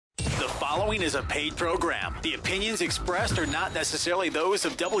following is a paid program. The opinions expressed are not necessarily those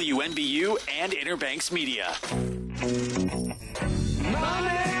of WNBU and Interbanks Media.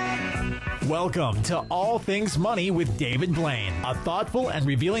 Welcome to All Things Money with David Blain, a thoughtful and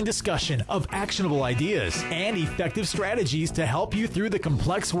revealing discussion of actionable ideas and effective strategies to help you through the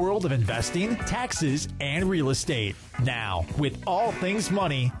complex world of investing, taxes, and real estate. Now, with All Things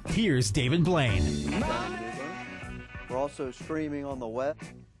Money, here's David Blain. We're also streaming on the web.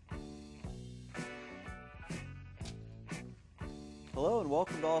 Hello and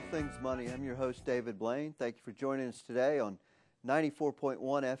welcome to All Things Money. I'm your host, David Blain. Thank you for joining us today on 94.1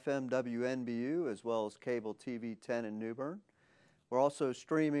 FM WNBU as well as cable TV 10 in New Bern. We're also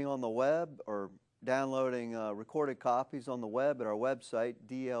streaming on the web or downloading recorded copies on the web at our website,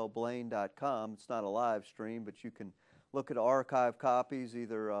 dlblain.com. It's not a live stream, but you can look at archive copies,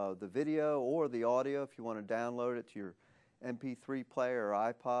 either the video or the audio if you want to download it to your MP3 player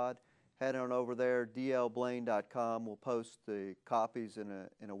or iPod. Head on over there, dlblain.com. We'll post the copies in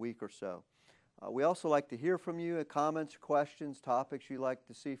a week or so. We also like to hear from you, comments, questions, topics you'd like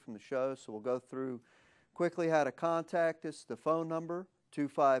to see from the show. So we'll go through quickly how to contact us. The phone number,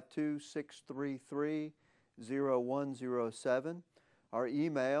 252-633-0107. Our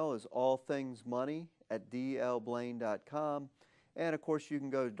email is allthingsmoney@dlblain.com. And, of course, you can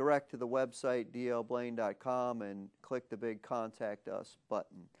go direct to the website, dlblain.com, and click the big Contact Us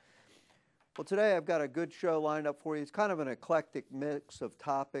button. Well, today I've got a good show lined up for you. It's kind of an eclectic mix of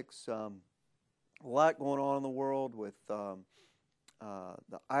topics. A lot going on in the world with the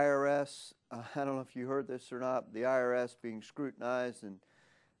IRS. I don't know if you heard this or not, the IRS being scrutinized and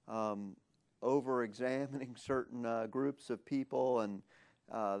over-examining certain groups of people, and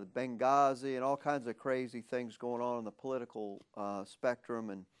the Benghazi and all kinds of crazy things going on in the political spectrum.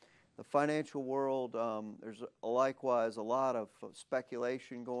 And the financial world, there's likewise a lot of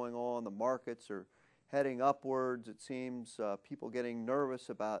speculation going on. The markets are heading upwards. It seems people getting nervous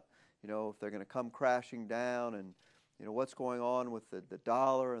about if they're going to come crashing down, and what's going on with the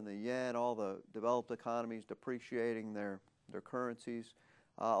dollar and the yen, all the developed economies depreciating their currencies.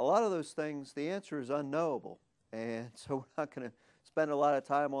 A lot of those things, the answer is unknowable, and so we're not going to spend a lot of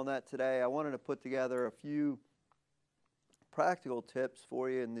time on that today. I wanted to put together a few practical tips for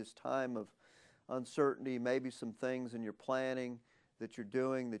you in this time of uncertainty, maybe some things in your planning that you're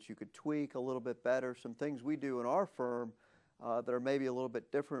doing that you could tweak a little bit better, some things we do in our firm that are maybe a little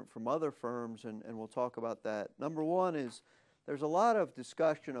bit different from other firms, and we'll talk about that. Number one is there's a lot of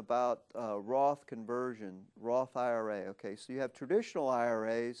discussion about Roth conversion, Roth IRA. Okay, so you have traditional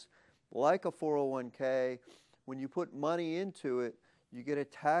IRAs like a 401k. When you put money into it, you get a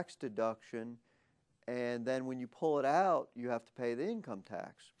tax deduction, and then when you pull it out, you have to pay the income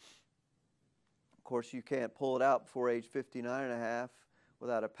tax. Of course, you can't pull it out before age 59 and a half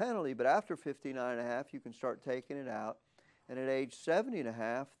without a penalty, but after 59 and a half, you can start taking it out. And at age 70 and a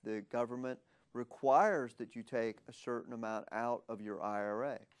half, the government requires that you take a certain amount out of your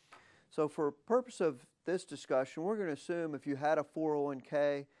IRA. So for purpose of this discussion, we're going to assume if you had a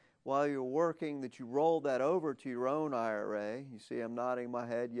 401k while you're working that you rolled that over to your own IRA. You see I'm nodding my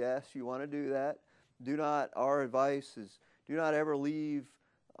head. Yes, you want to do that. Our advice is do not ever leave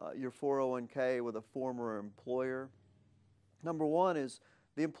your 401k with a former employer. Number one is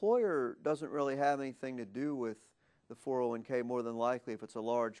the employer doesn't really have anything to do with the 401k. More than likely, if it's a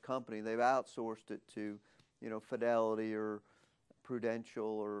large company, they've outsourced it to, Fidelity or Prudential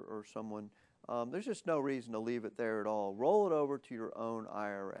or someone. There's just no reason to leave it there at all. Roll it over to your own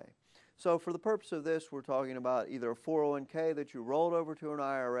IRA. So for the purpose of this, we're talking about either a 401k that you rolled over to an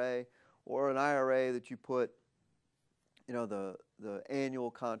IRA or an IRA that you put, the annual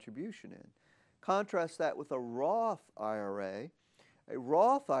contribution in. Contrast that with a Roth IRA. A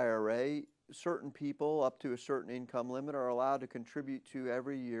Roth IRA, certain people up to a certain income limit are allowed to contribute to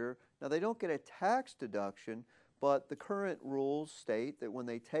every year. Now, they don't get a tax deduction, but the current rules state that when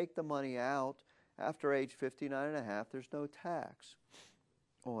they take the money out after age 59 and a half, there's no tax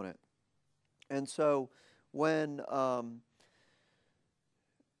on it. And so when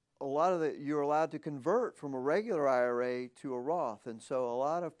you're allowed to convert from a regular IRA to a Roth. And so a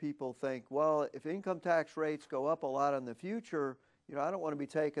lot of people think, well, if income tax rates go up a lot in the future, I don't want to be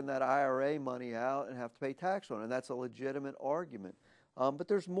taking that IRA money out and have to pay tax on it. And that's a legitimate argument. But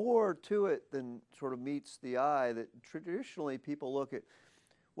there's more to it than sort of meets the eye. That traditionally people look at,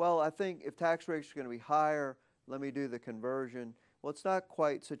 well, I think if tax rates are going to be higher, let me do the conversion. Well, it's not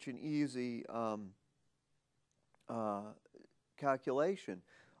quite such an easy calculation.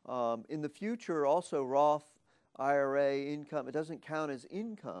 In the future, also Roth IRA income, it doesn't count as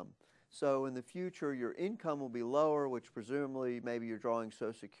income. So in the future, your income will be lower, which presumably maybe you're drawing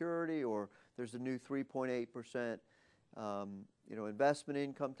Social Security, or there's a new 3.8% investment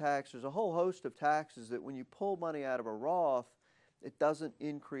income tax. There's a whole host of taxes that when you pull money out of a Roth, it doesn't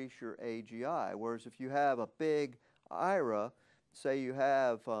increase your AGI. Whereas if you have a big IRA, say you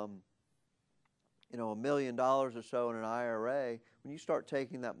have $1 million or so in an IRA, when you start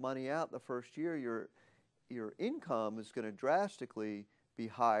taking that money out the first year, your income is going to drastically be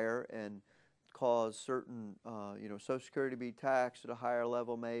higher and cause certain, Social Security to be taxed at a higher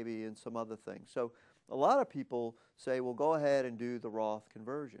level maybe, and some other things. So a lot of people say, well, go ahead and do the Roth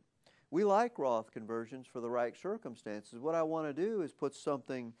conversion. We like Roth conversions for the right circumstances. What I want to do is put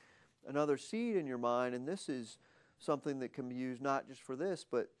another seed in your mind, and this is something that can be used not just for this,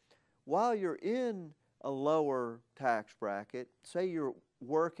 but while you're in a lower tax bracket, say you're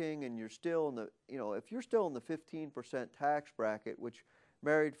working and you're still in the, if you're still in the 15% tax bracket, which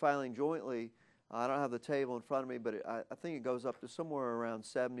married filing jointly, I don't have the table in front of me, but I think it goes up to somewhere around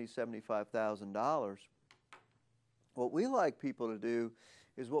 $70,000, $75,000. What we like people to do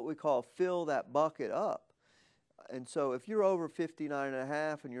is what we call fill that bucket up. And so if you're over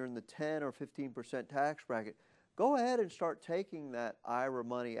 59.5 and you're in the 10 or 15% tax bracket, go ahead and start taking that IRA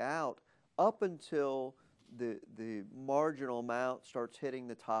money out up until the marginal amount starts hitting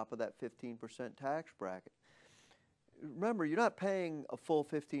the top of that 15% tax bracket. Remember, you're not paying a full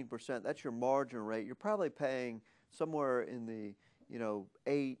 15%. That's your marginal rate. You're probably paying somewhere in the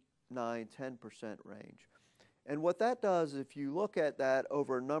 8, 9, 10% range. And what that does, if you look at that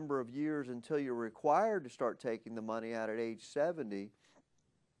over a number of years until you're required to start taking the money out at age 70,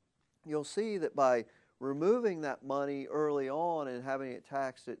 you'll see that by removing that money early on and having it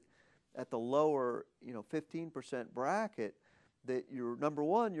taxed at the lower 15% bracket, that number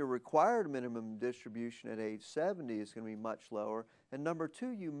one, your required minimum distribution at age 70 is going to be much lower, and number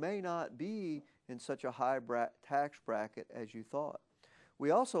two, you may not be in such a high tax bracket as you thought. We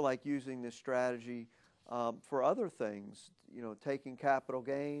also like using this strategy for other things, taking capital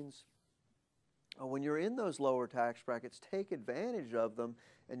gains. When you're in those lower tax brackets, take advantage of them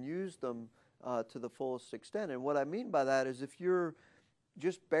and use them to the fullest extent. And what I mean by that is if you're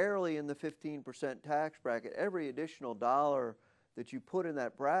just barely in the 15% tax bracket, every additional dollar that you put in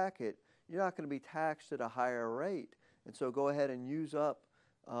that bracket, you're not going to be taxed at a higher rate. And so go ahead and use up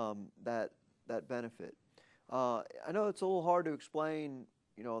that benefit. I know it's a little hard to explain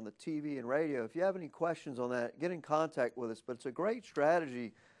on the TV and radio. If you have any questions on that, get in contact with us. But it's a great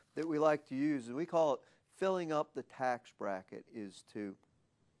strategy that we like to use, and we call it filling up the tax bracket, is to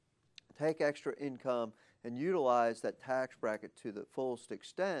take extra income and utilize that tax bracket to the fullest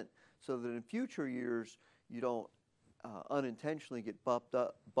extent so that in future years you don't unintentionally get bumped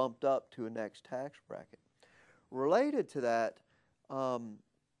up to a next tax bracket. Related to that,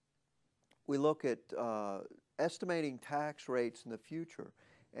 we look at estimating tax rates in the future.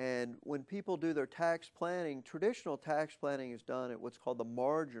 And when people do their tax planning, traditional tax planning is done at what's called the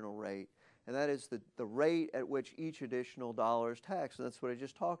marginal rate, and that is the rate at which each additional dollar is taxed. And that's what I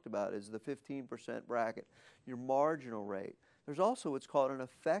just talked about, is the 15% bracket, your marginal rate. There's also what's called an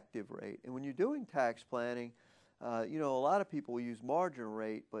effective rate. And when you're doing tax planning, a lot of people will use marginal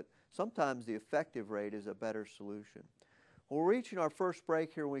rate, but sometimes the effective rate is a better solution. We're reaching our first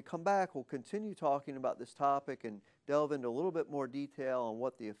break here. When we come back, we'll continue talking about this topic and delve into a little bit more detail on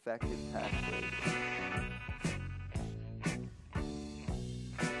what the effective tax rate is.